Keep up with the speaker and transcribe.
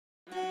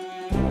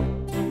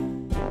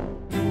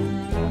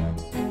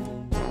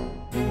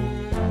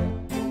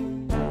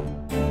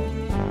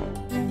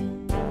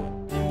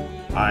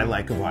I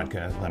like a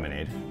vodka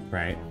lemonade,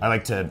 right? I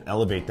like to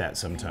elevate that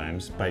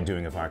sometimes by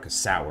doing a vodka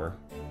sour,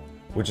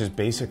 which is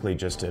basically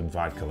just a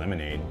vodka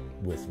lemonade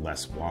with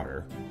less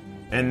water.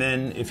 And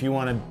then if you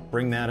want to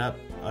bring that up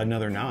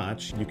another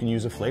notch, you can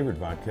use a flavored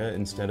vodka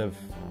instead of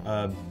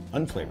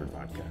unflavored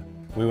vodka.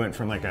 We went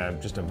from like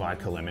just a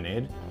vodka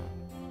lemonade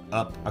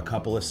up a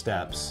couple of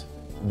steps,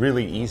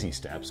 really easy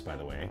steps, by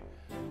the way,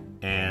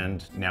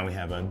 and now we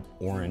have an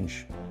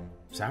orange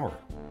sour.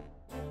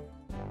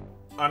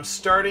 I'm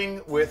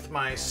starting with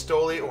my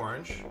Stoli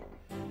orange,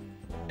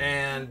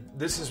 and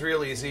this is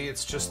real easy.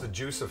 It's just the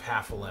juice of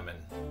half a lemon.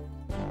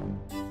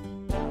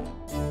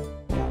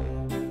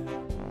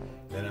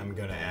 Then I'm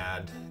gonna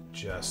add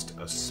just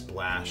a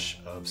splash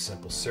of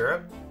simple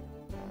syrup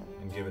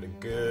and give it a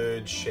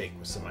good shake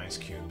with some ice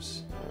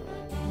cubes.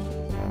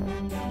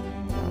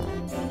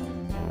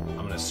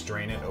 I'm gonna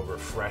strain it over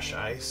fresh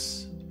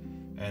ice,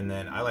 and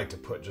then I like to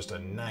put just a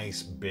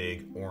nice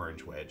big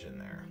orange wedge in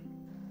there.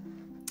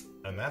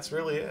 And that's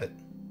really it.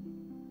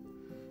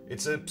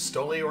 It's a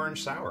Stoli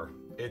orange sour.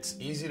 It's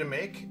easy to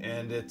make,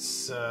 and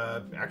it's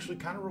actually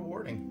kind of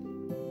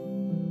rewarding.